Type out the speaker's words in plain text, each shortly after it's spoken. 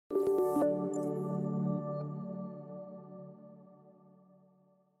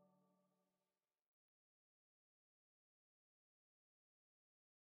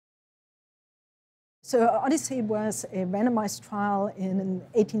So ODYSSEY was a randomized trial in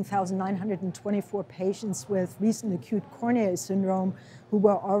 18,924 patients with recent acute coronary syndrome who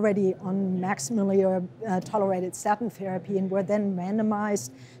were already on maximally tolerated statin therapy and were then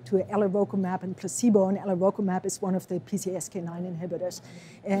randomized to alirocumab and placebo. And alirocumab is one of the PCSK9 inhibitors.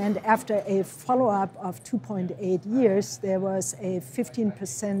 And after a follow-up of 2.8 years, there was a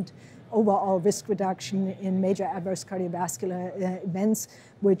 15% overall risk reduction in major adverse cardiovascular events,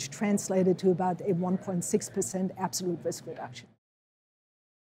 which translated to about a 1.6% absolute risk reduction.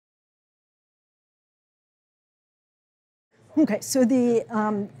 Okay, so the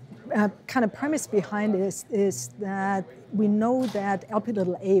kind of premise behind this is that we know that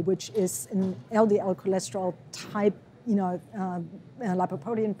Lp(a), which is an LDL cholesterol type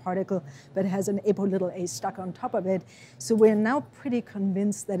lipoprotein particle, but has an Apo(a) stuck on top of it. So we're now pretty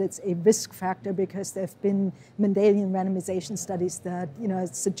convinced that it's a risk factor because there have been Mendelian randomization studies that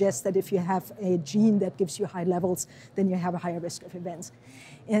suggest that if you have a gene that gives you high levels, then you have a higher risk of events.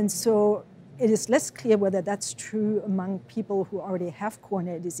 And so it is less clear whether that's true among people who already have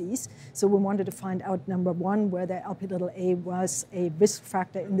coronary disease. So we wanted to find out, number one, whether Lp(a) was a risk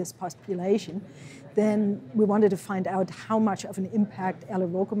factor in this population. Then we wanted to find out how much of an impact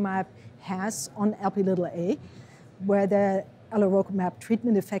alirocumab has on Lp(a), whether alirocumab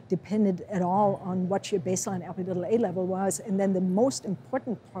treatment effect depended at all on what your baseline Lp(a) level was. And then the most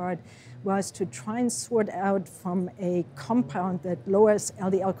important part was to try and sort out from a compound that lowers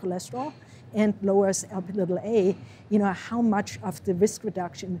LDL cholesterol and lowers Lp(a), how much of the risk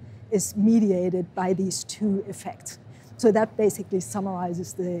reduction is mediated by these two effects. So that basically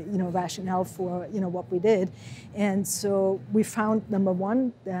summarizes the rationale for what we did. And so we found, number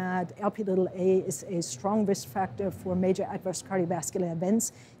one, that Lp(a) is a strong risk factor for major adverse cardiovascular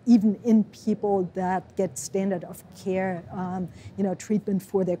events, even in people that get standard of care treatment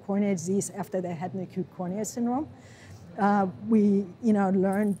for their coronary disease after they had an acute coronary syndrome. We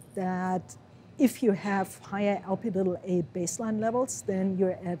learned that if you have higher Lp(a) baseline levels, then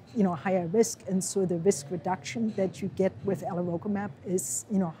you're at higher risk, and so the risk reduction that you get with alirocumab is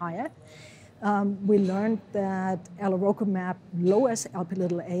higher. We learned that alirocumab lowers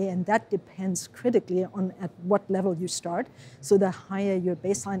Lp(a), and that depends critically on at what level you start. So the higher your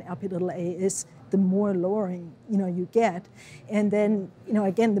baseline Lp(a) is, the more lowering you get. And then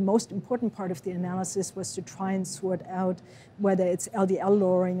again, the most important part of the analysis was to try and sort out whether it's LDL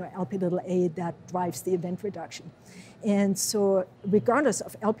lowering or Lp(a) that drives the event reduction. And so regardless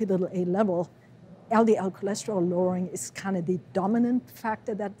of Lp(a) level, LDL cholesterol lowering is kind of the dominant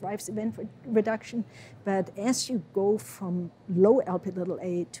factor that drives event reduction. But as you go from low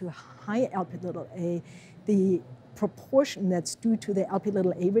Lp(a) to high Lp(a), the proportion that's due to the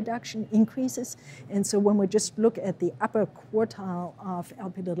Lp(a) reduction increases. And so when we just look at the upper quartile of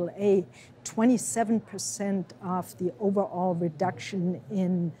Lp(a), 27% of the overall reduction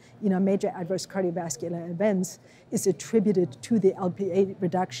in major adverse cardiovascular events is attributed to the Lp(a)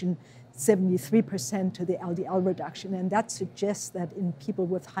 reduction, 73% to the LDL reduction. And that suggests that in people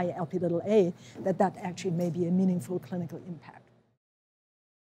with high Lp(a), that actually may be a meaningful clinical impact.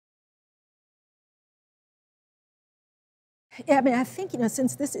 Yeah, I mean, I think,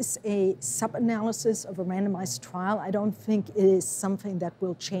 since this is a sub-analysis of a randomized trial, I don't think it is something that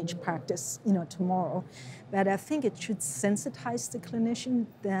will change practice, tomorrow. But I think it should sensitize the clinician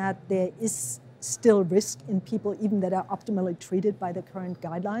that there is still risk in people even that are optimally treated by the current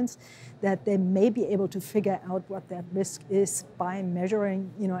guidelines, that they may be able to figure out what that risk is by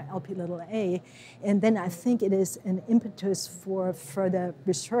measuring, Lp(a). And then I think it is an impetus for further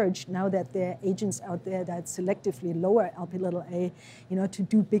research now that there are agents out there that selectively lower Lp(a), to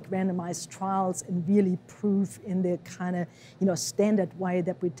do big randomized trials and really prove in the kind of, standard way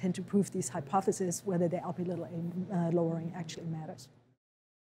that we tend to prove these hypotheses whether the Lp(a) lowering actually matters.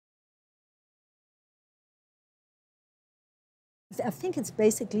 I think it's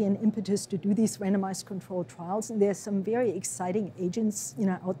basically an impetus to do these randomized controlled trials, and there's some very exciting agents,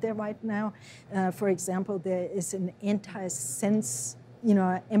 out there right now. For example, there is an antisense,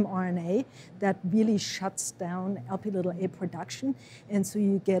 mRNA that really shuts down Lp(a) production, and so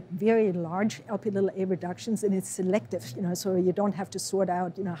you get very large Lp(a) reductions, and it's selective, so you don't have to sort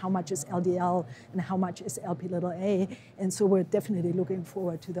out, how much is LDL and how much is Lp(a), and so we're definitely looking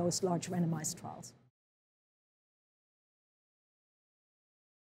forward to those large randomized trials.